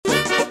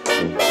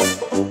Hey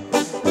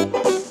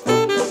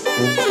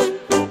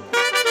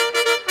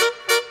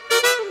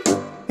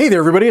there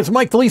everybody, it's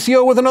Mike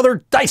Felicio with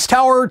another Dice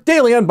Tower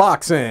Daily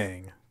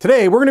Unboxing.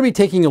 Today we're going to be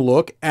taking a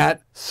look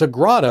at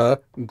Sagrada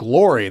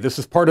Glory. This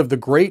is part of the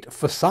Great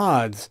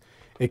Facades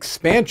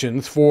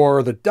expansions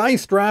for the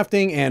dice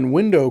drafting and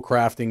window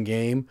crafting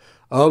game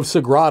of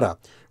Sagrada.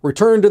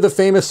 Return to the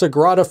famous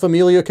Sagrada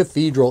Familia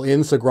Cathedral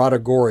in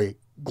Sagrada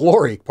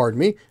Glory, pardon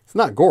me. It's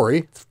not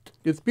gory,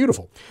 it's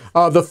beautiful.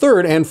 The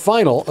third and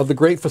final of the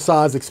Great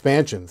Facades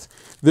expansions.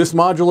 This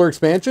modular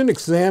expansion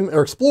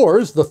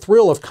explores the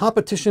thrill of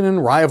competition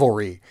and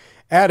rivalry.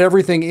 Add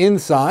everything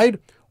inside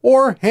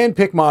or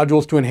handpick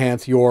modules to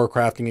enhance your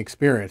crafting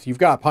experience. You've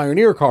got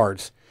Pioneer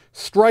cards,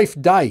 Strife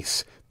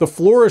dice, the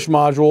Flourish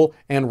module,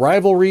 and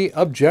rivalry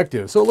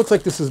objectives. So it looks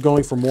like this is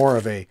going for more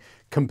of a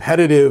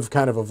competitive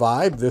kind of a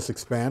vibe, this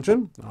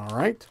expansion. All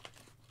right.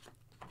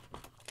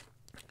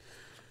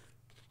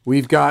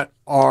 We've got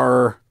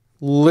our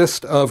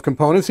list of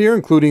components here,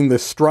 including the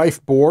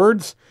Strife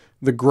boards,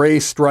 the gray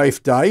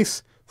Strife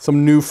dice,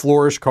 some new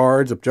Flourish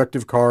cards,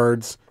 objective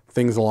cards,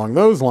 things along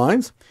those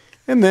lines.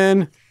 And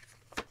then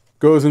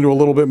goes into a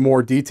little bit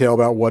more detail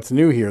about what's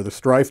new here. The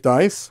Strife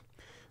dice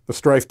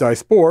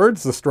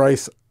boards, the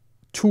Strife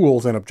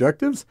tools and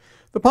objectives,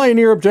 the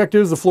Pioneer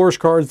objectives, the Flourish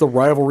cards, the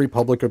Rivalry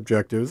Public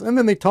objectives, and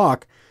then they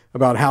talk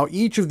about how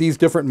each of these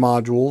different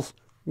modules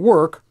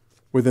work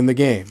within the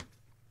game.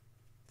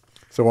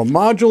 So a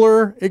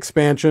modular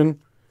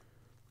expansion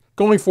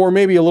going for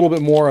maybe a little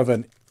bit more of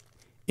an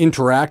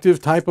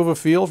interactive type of a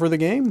feel for the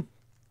game.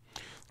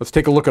 Let's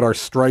take a look at our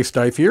Strife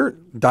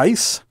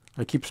dice.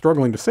 I keep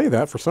struggling to say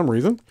that for some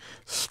reason.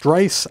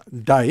 Strife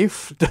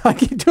dice. I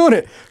keep doing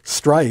it.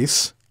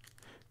 Strife.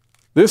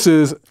 This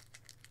is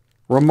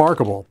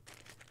remarkable.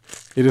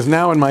 It is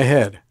now in my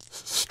head.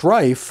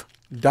 Strife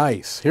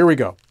dice. Here we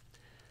go.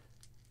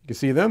 You can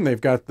see them.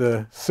 They've got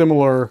the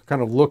similar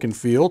kind of look and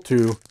feel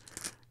to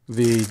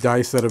the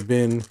dice that have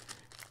been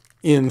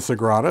in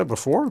Sagrada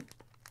before.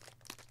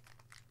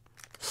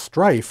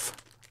 Strife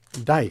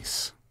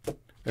dice.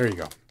 There you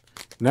go.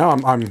 Now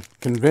I'm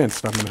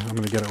convinced I'm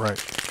gonna get it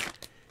right.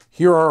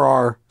 Here are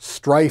our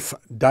Strife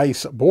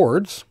dice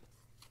boards.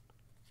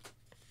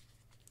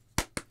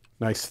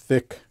 Nice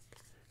thick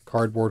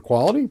cardboard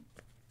quality,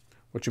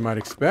 what you might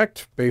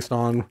expect based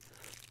on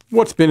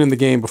what's been in the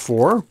game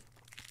before.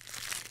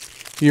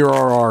 Here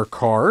are our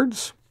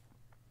cards.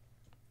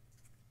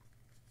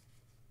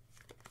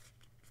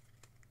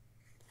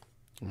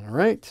 All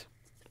right.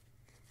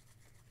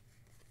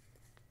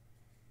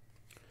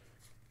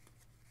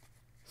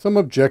 Some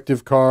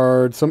objective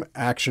cards, some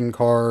action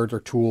cards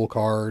or tool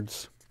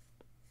cards.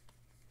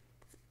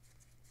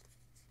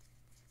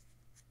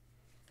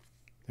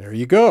 There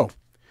you go.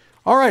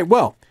 All right,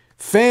 well,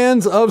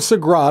 fans of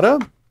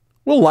Sagrada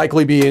will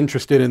likely be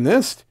interested in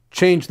this,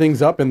 change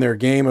things up in their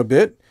game a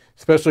bit,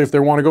 especially if they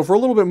want to go for a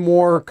little bit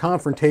more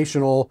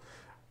confrontational,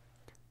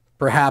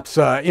 perhaps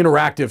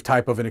interactive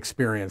type of an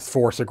experience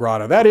for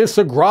Sagrada. That is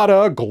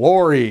Sagrada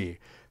Glory.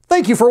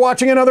 Thank you for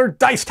watching another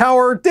Dice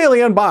Tower Daily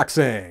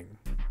Unboxing.